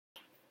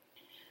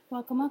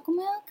Welcome, welcome,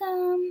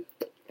 welcome.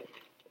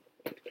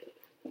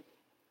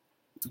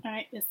 All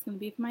right, this is going to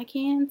be for my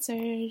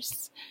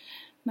Cancers,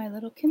 my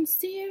little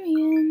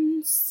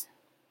Cancerians.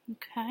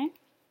 Okay.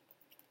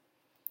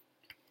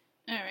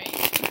 All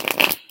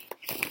right.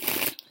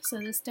 So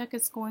this deck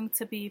is going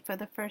to be for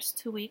the first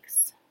 2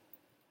 weeks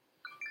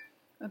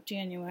of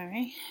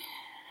January.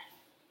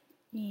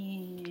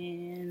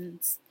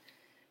 And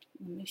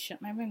let me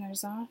shut my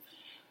ringers off.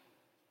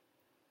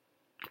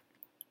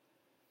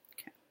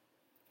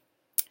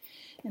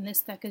 And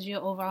this deck is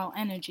your overall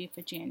energy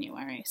for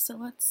January. So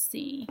let's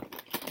see.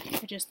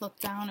 I just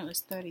looked down. It was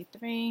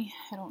 33.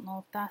 I don't know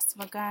if that's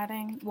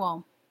regarding...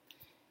 Well,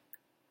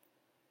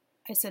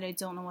 I said I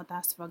don't know what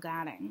that's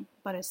regarding.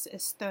 But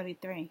it's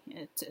 33.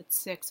 It's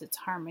 6. It's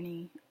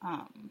harmony.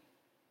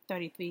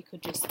 33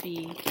 could just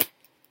be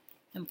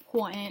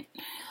important.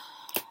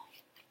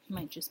 You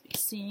might just be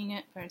seeing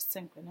it for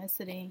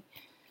synchronicity.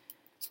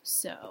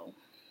 So...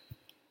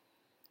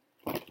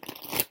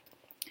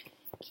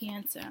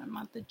 Cancer,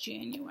 month of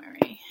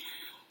January.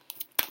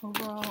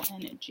 Overall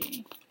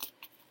energy.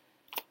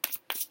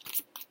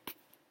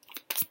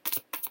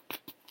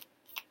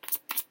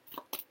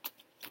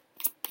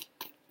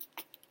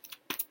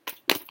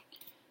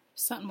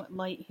 Something with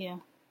light here.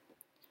 And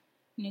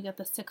you got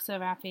the Six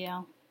of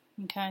Raphael.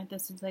 Okay,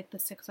 this is like the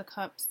Six of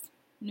Cups.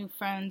 New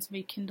friends,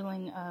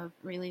 rekindling of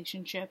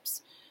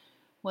relationships.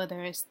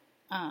 Whether it's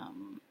a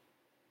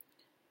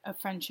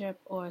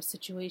friendship or a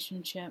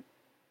situationship.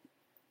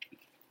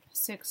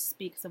 6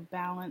 speaks of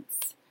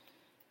balance.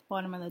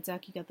 Bottom of the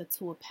deck, you got the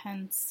Two of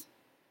Pence.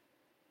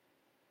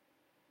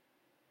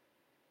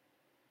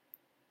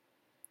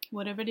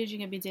 Whatever it is you're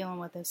going to be dealing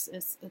with,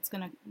 it's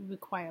going to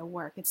require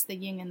work. It's the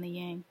yin and the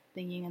yang.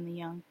 The yin and the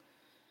yang.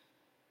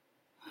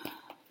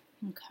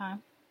 Okay.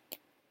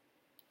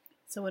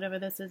 So whatever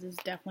this is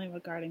definitely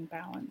regarding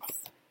balance.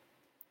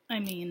 I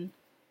mean...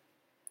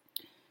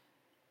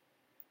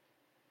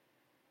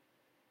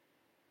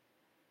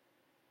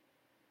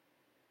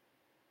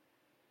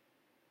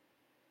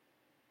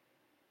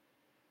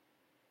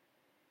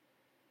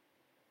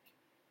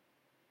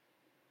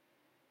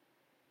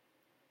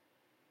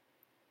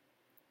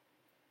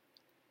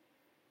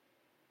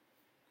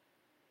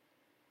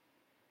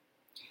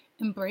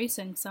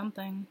 embracing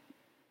something.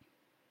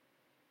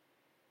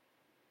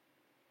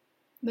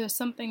 There's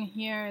something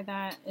here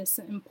that is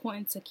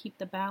important to keep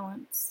the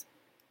balance.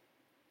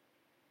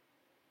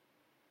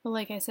 But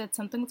like I said,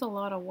 something's a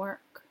lot of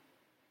work.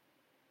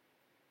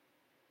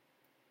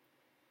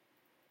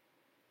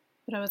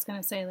 But I was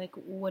going to say, like,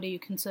 what do you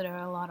consider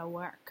a lot of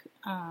work?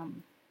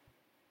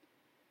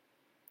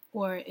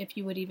 Or if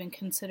you would even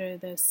consider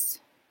this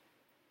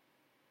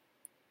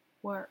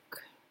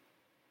work.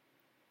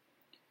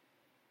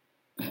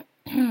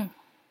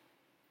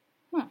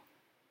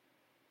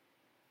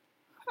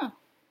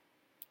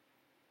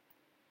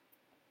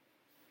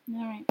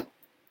 Alright,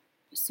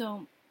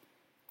 so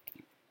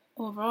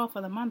overall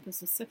for the month is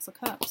the Six of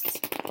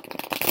Cups.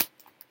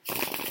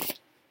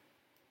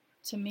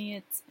 To me,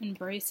 it's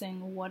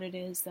embracing what it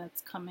is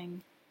that's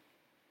coming,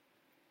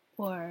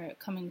 or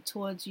coming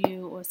towards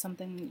you, or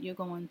something you're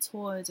going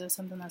towards, or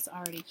something that's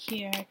already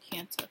here.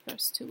 Cancer,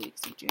 first 2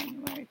 weeks of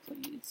January,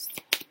 please.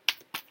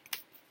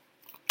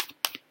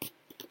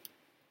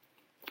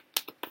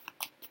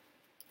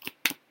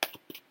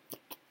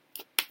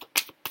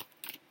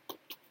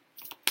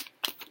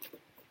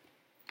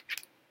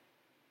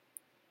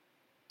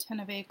 Ten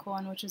of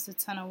Acorn, which is the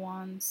Ten of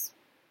Wands.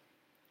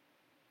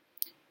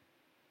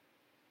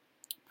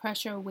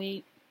 Pressure,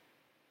 weight,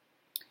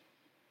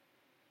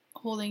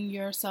 holding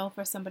yourself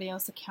or somebody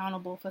else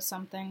accountable for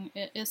something.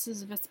 This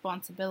is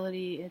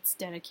responsibility, it's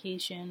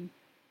dedication.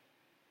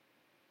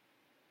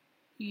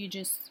 You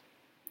just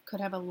could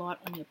have a lot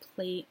on your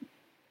plate.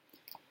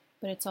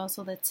 But it's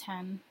also the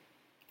 10.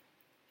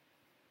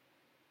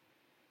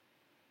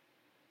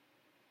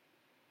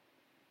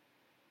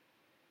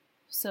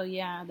 So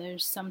yeah,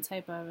 there's some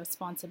type of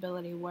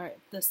responsibility where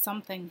there's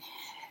something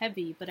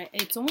heavy, but I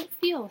don't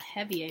feel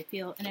heavy. I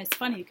feel, and it's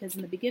funny because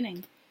in the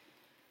beginning,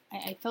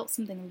 I felt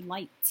something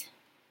light.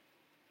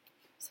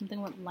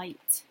 Something with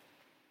light.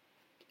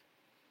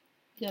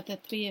 You got the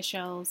 3 of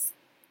Shells.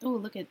 Oh,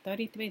 look at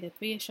 33, the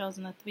 3 of Shells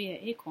and the 3 of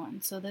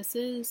Acorn. So this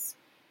is,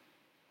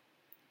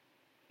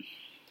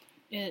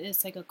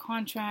 it's like a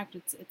contract,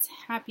 it's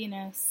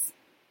happiness.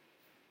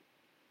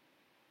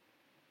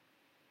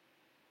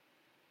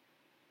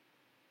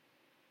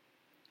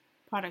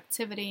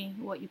 Productivity,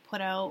 what you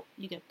put out,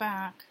 you get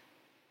back.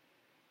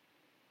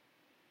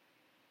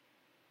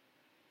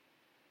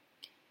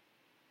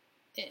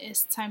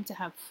 It's time to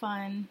have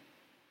fun.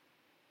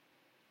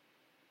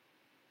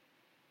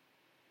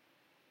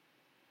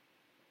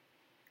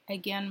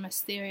 Again,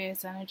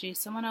 mysterious energy.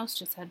 Someone else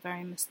just had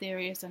very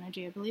mysterious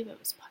energy. I believe it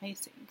was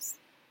Pisces.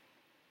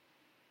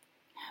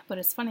 But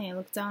it's funny, I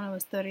looked down, it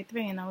was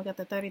 33, and now we got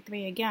the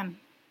 33 again.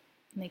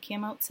 And they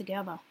came out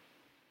together.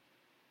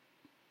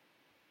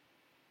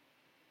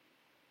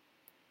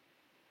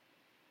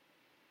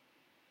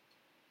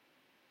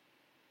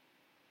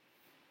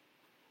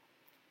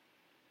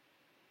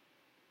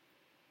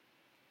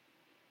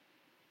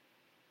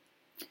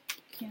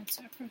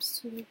 Cancer,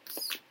 first 2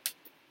 weeks.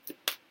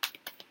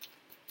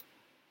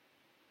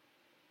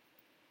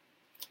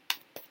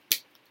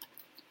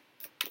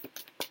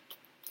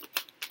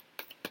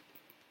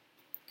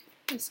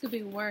 This could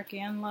be work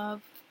and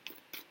love.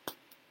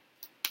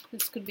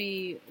 This could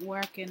be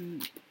work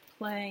and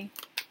play.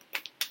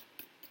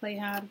 Play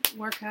hard,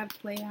 work hard,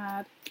 play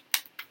hard.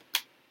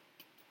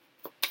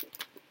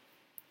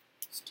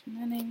 It's too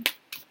many.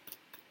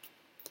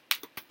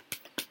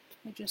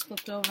 I just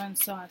looked over and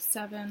saw a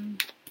 7.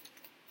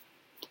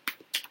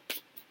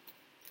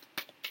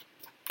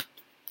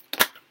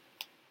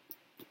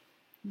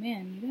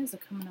 Man, you guys are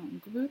coming out in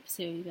groups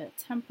here. You got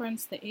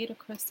Temperance, the 8 of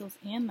Crystals,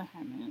 and the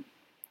Hermit.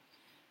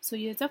 So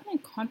you're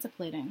definitely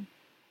contemplating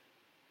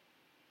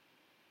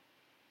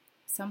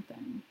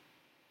something.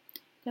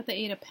 Got the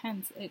 8 of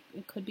Pence. It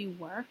could be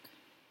work.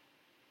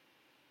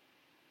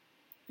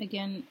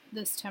 Again,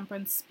 this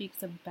Temperance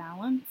speaks of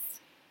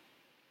balance.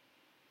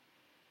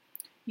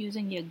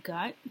 Using your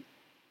gut,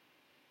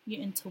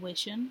 your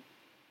intuition.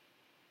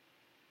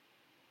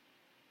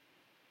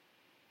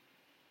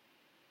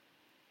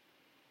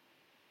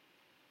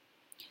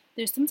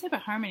 There's some type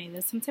of harmony.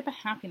 There's some type of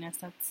happiness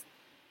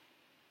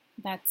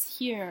that's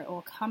here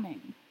or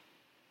coming.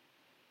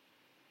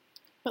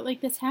 But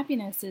like this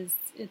happiness is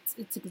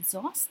it's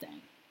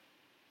exhausting.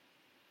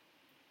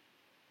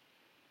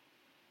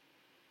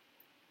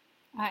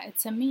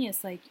 To me,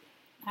 it's like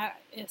I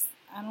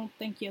don't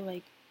think you're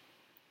like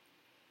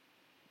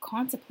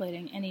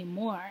contemplating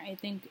anymore. I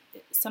think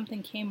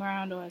something came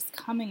around or is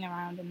coming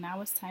around, and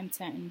now it's time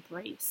to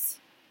embrace.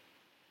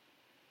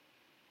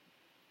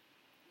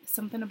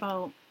 Something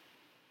about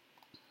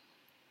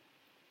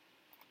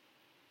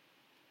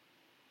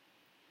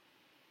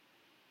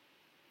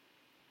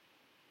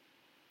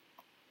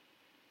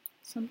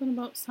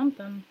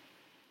something.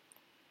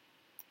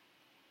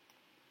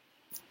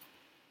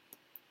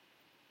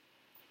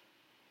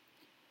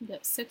 You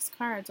got 6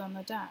 cards on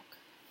the deck.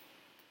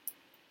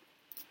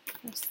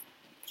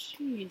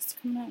 Jeez,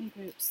 coming out in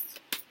groups.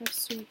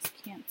 First 2 weeks,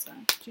 Cancer,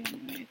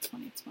 January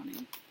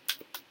 2020.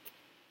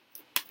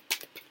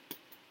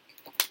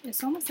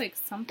 It's almost like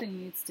something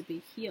needs to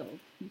be healed.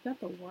 You got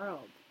the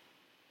World.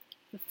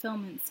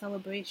 Fulfillment,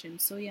 celebration.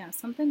 So yeah,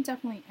 something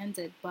definitely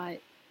ended,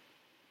 but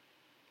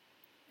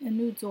a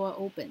new door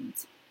opened.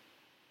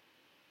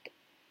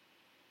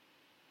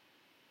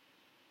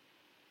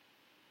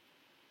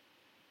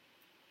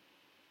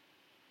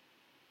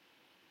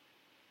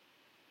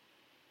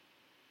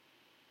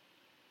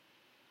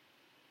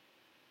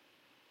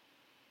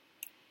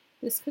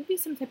 This could be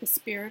some type of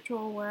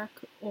spiritual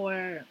work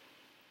or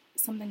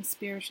something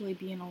spiritually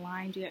being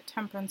aligned. You got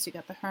Temperance, you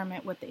got the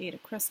Hermit with the 8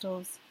 of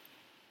Crystals.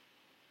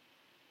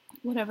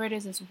 Whatever it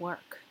is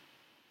work.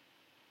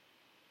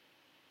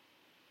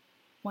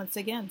 Once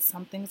again,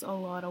 something's a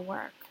lot of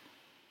work.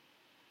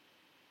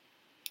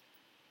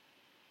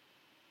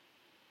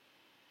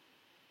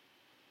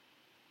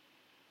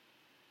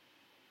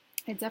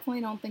 I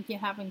definitely don't think you're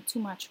having too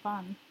much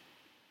fun.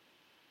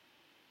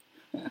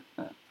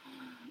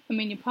 I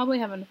mean, you're probably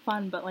having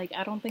fun, but like,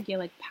 I don't think you're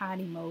like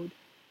party mode.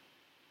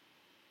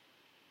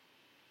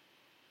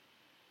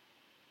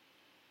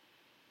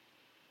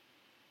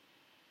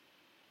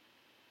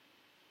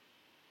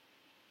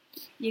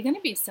 You're going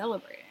to be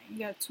celebrating. You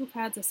got 2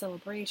 cards of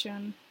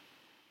celebration,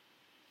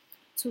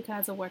 2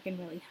 cards of working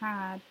really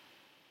hard,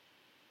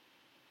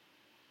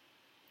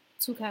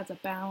 2 cards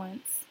of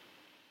balance.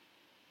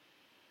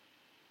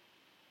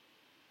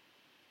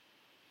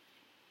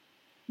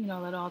 You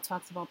know, that all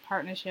talks about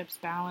partnerships,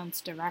 balance,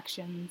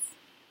 directions.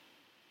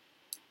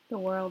 The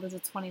World is a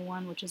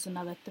 21, which is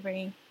another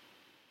 3.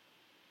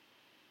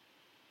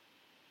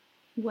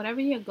 Whatever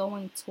you're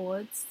going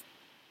towards,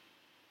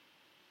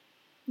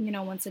 you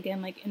know, once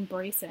again, like,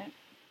 embrace it.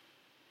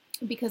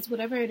 Because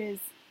whatever it is,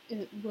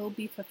 it will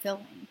be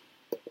fulfilling.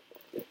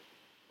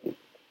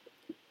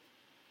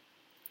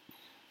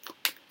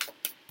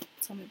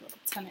 Tell me about the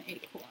 10 of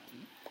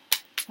Acorn,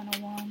 10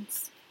 of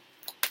Wands.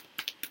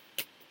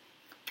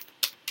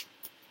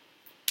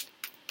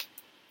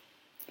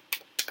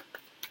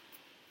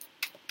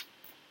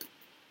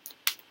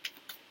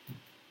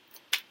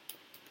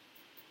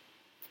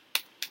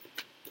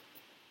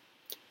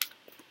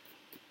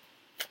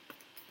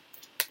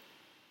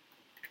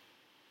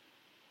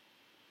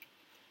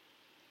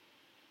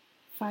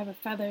 Five of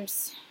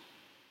Feathers.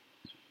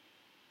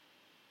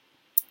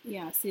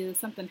 Yeah, see, there's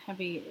something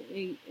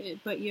heavy,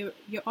 but you're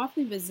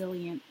awfully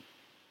resilient.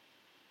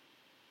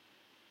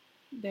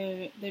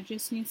 There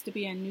just needs to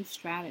be a new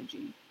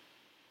strategy.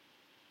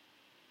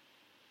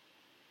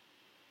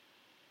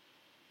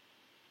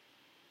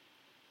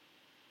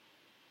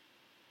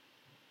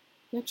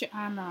 Get your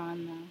armor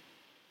on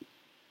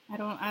though.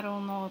 I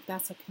don't know if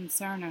that's a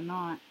concern or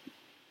not.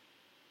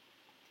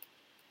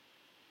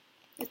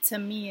 To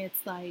me,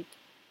 it's like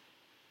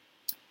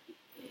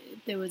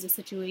there was a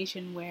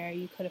situation where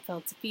you could have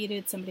felt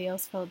defeated, somebody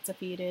else felt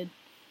defeated.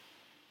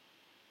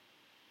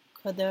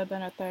 Could there have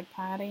been a third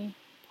party?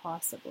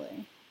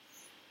 Possibly.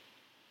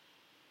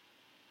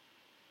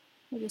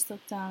 I just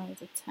looked down, it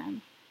was a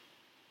 10.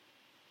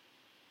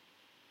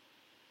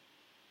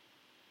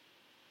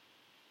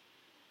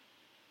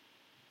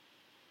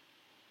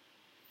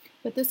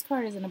 But this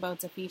card isn't about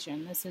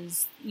defeation. This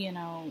is, you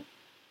know,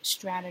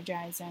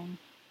 strategizing.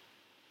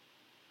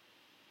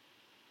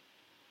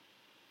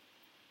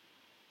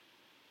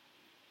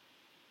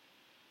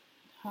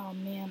 Oh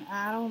man,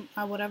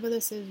 whatever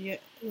this is,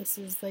 this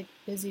is like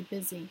busy,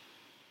 busy.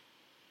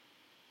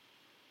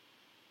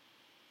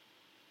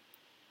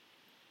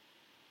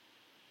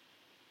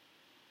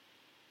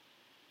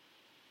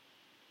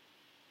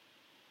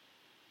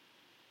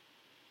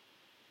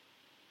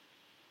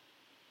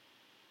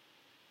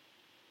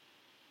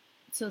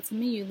 So to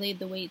me, you laid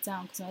the weight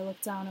down, because I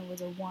looked down, it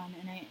was a 1,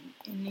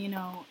 and you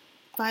know,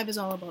 5 is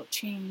all about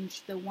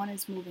change. The 1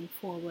 is moving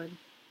forward.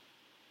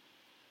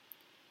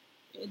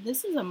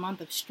 This is a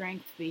month of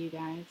strength for you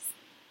guys.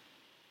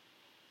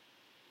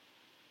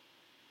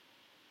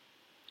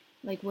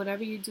 Like,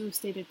 whatever you do,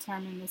 stay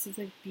determined. This is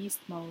like beast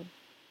mode.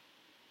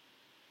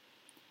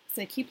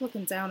 So I keep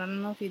looking down. I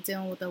don't know if you're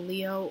dealing with a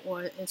Leo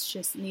or it's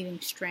just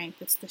needing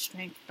strength. It's the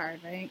strength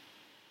card, right?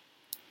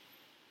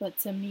 But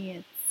to me,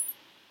 it's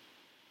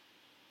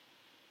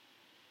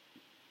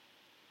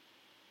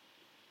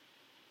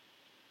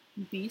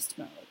beast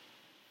mode.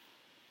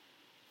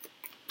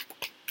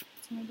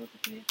 Tell me about the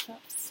Three of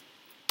Cups.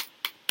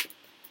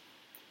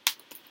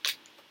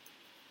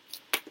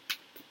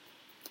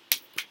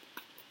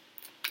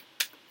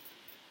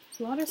 It's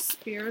a lot of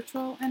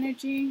spiritual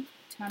energy.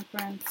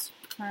 Temperance,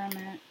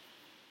 Hermit.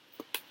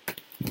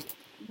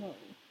 Whoa.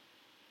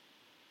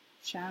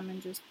 Shaman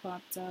just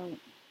popped out.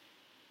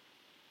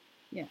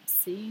 Yeah,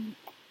 see?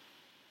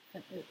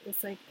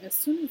 It's like, as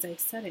soon as I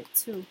said it,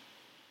 too,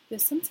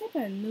 there's some type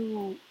of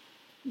new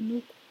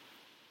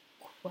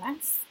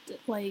quest,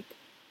 like,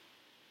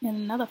 and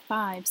another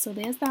 5. So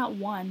there's that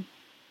 1.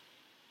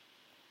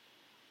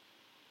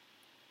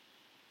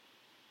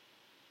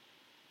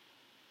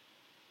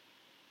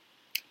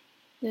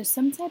 There's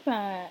some type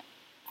of,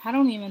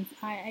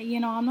 you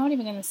know, I'm not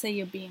even going to say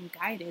you're being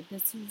guided.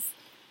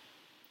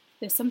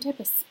 There's some type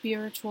of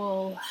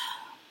spiritual,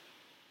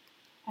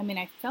 I mean,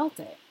 I felt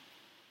it.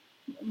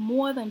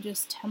 More than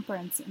just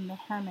temperance and the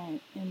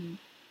hermit and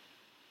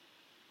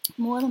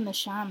more than the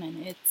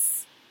shaman.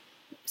 It's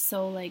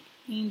so like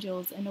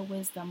angels, inner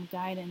wisdom,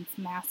 guidance,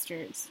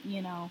 masters,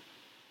 you know.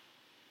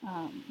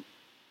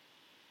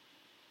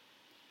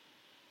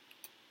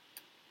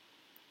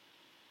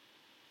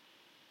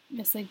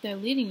 It's like they're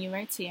leading you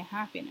right to your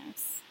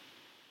happiness.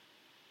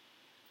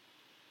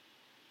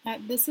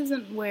 This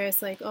isn't where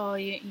it's like, oh,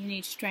 you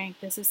need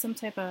strength. This is some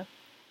type of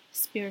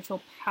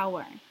spiritual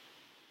power.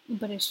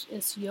 But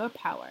it's your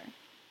power.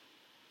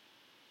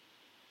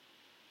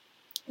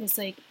 It's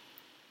like,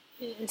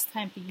 it's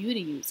time for you to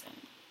use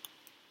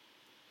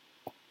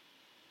it.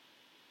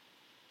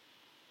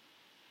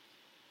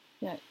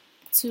 Yeah,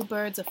 2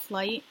 birds of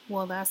flight.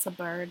 Well, that's a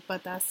bird,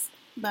 but that's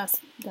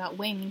got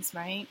wings,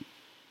 right?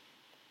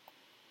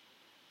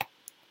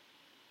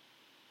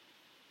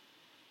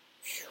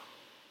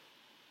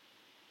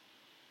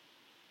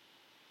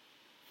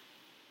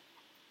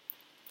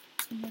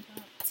 About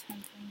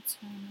temperance,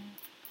 hermit,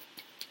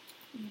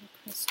 the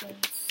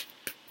crystals.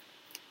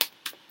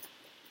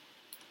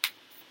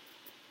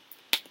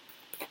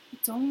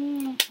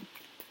 Don't.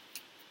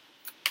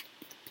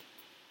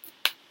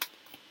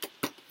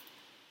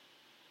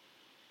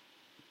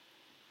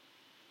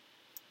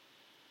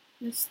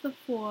 This is the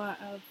 4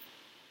 of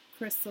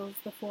crystals,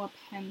 the 4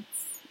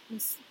 pence.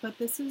 But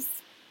this is,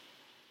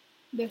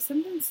 there's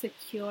something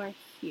secure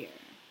here.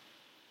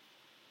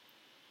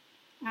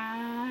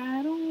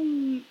 I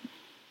don't.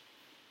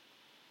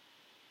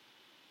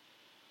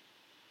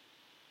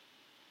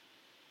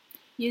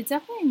 You're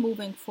definitely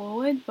moving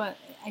forward, but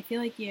I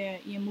feel like you're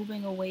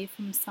moving away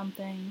from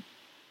something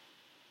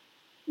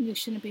you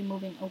shouldn't be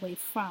moving away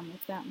from,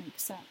 if that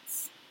makes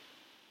sense.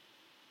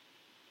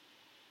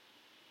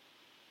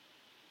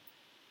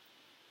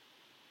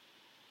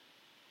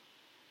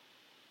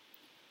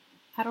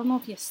 I don't know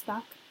if you're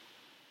stuck.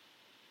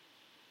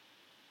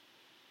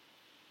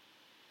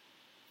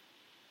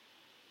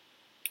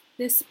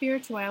 This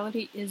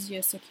spirituality is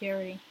your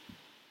security.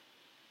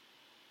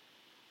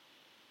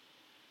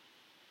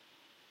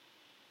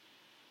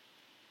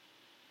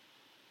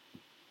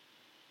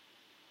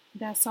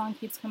 That song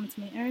keeps coming to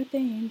me. Earth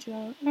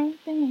angel,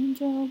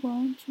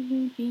 won't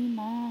you be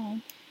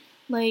mine?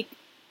 Like,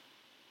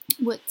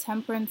 with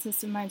temperance,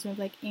 this reminds me of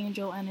like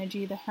angel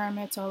energy. The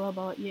hermit's all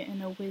about your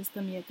inner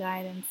wisdom, your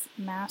guidance,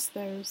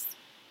 masters.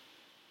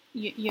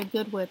 You're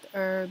good with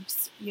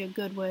herbs. You're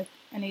good with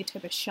any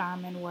type of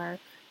shaman work.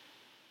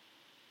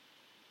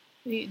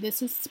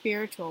 This is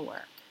spiritual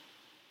work.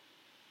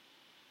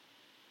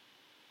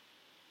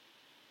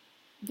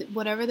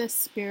 Whatever this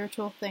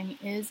spiritual thing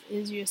is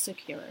your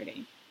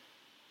security.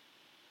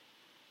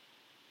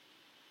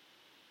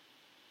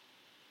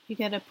 You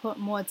gotta put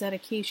more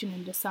dedication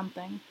into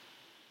something,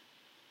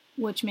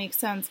 which makes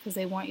sense because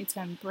they want you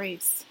to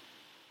embrace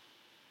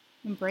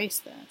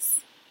this.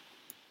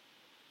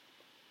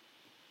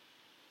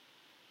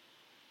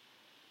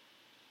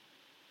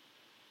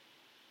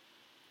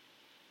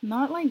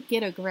 Not like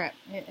get a grip.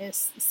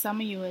 It's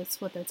some of you is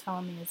what they're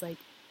telling me is like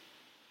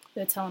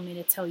they're telling me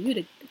to tell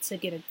you to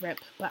get a grip,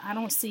 but I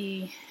don't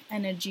see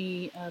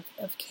energy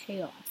of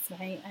chaos,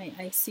 right?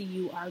 I see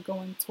you are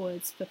going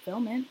towards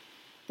fulfillment.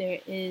 There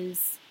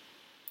is,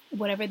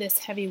 whatever this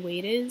heavy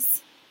weight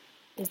is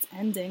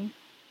ending,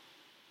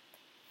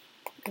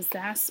 because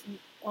that's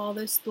all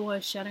this door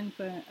is shutting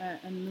for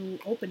a new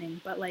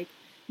opening. But like,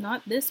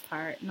 not this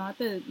part, not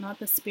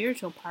the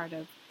spiritual part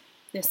of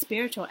the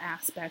spiritual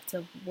aspect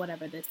of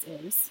whatever this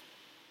is.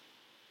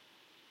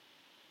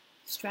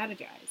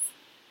 Strategize.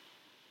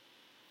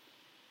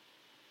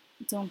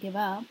 Don't give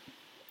up.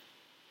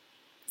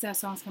 Because that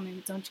song's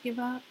coming. Don't you give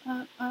up,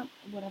 up,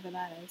 whatever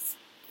that is.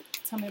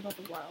 Tell me about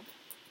the world.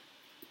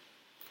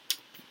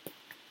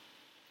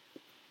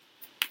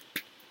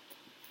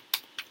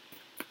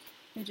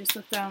 I just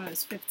looked down, it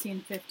was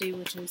 1550,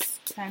 which is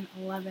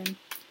 1011.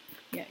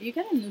 Yeah, you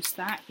got a new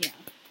start here.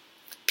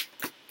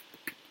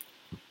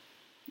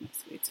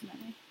 That's way too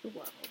many. The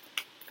world.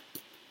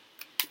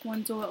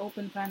 One door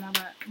open for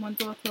another. One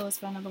door closed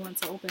for another one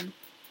to open.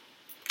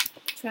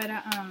 Try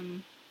to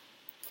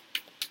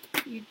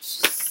you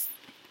just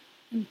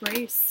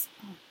embrace.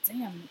 Oh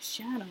damn, the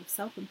shadow,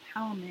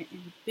 self-empowerment,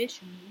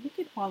 ambition. Look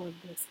at all of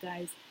this,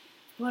 guys.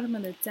 Bottom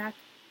of the deck,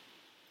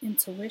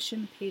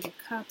 intuition, Page of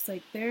Cups.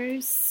 Like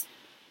there's,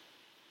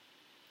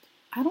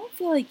 I don't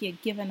feel like you're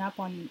giving up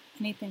on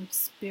anything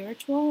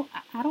spiritual.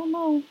 I don't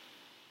know.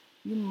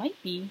 You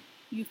might be.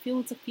 You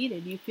feel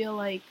defeated. You feel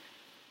like,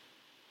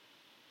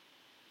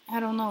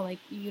 I don't know, like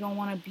you don't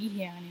want to be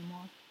here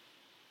anymore.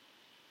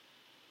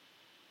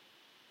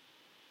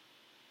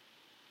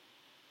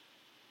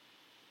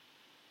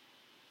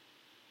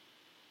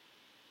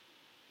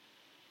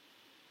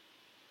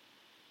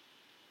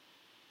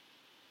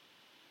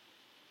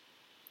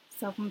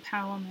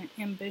 Self-empowerment,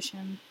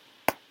 ambition.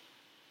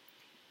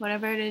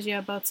 Whatever it is you're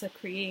about to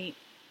create,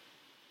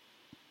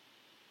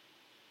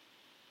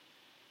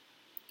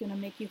 gonna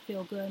make you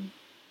feel good.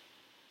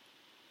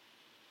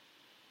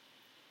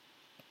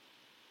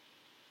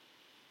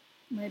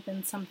 Might have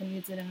been something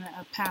you did in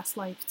a past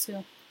life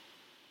too.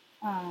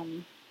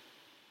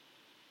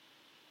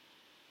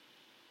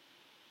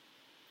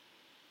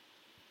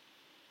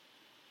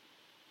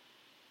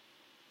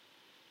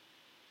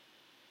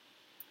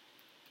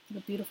 The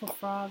beautiful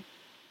frog.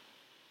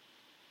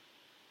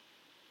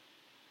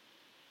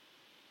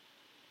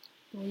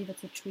 I believe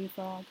it's a tree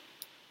frog.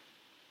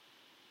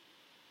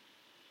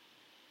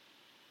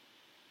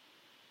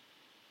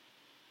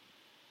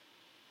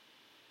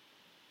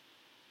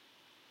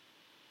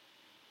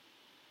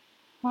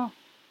 Huh.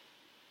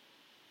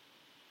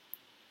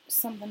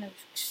 Something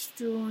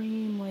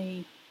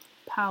extremely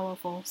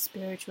powerful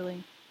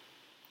spiritually.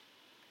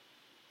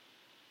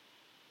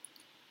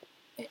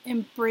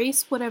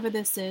 Embrace whatever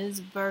this is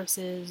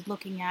versus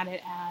looking at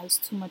it as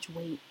too much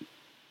weight.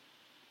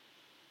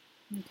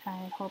 Okay,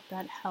 I hope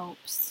that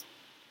helps.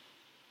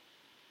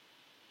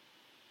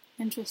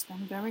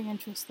 Interesting, very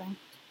interesting.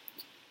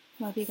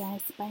 Love you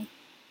guys. Bye.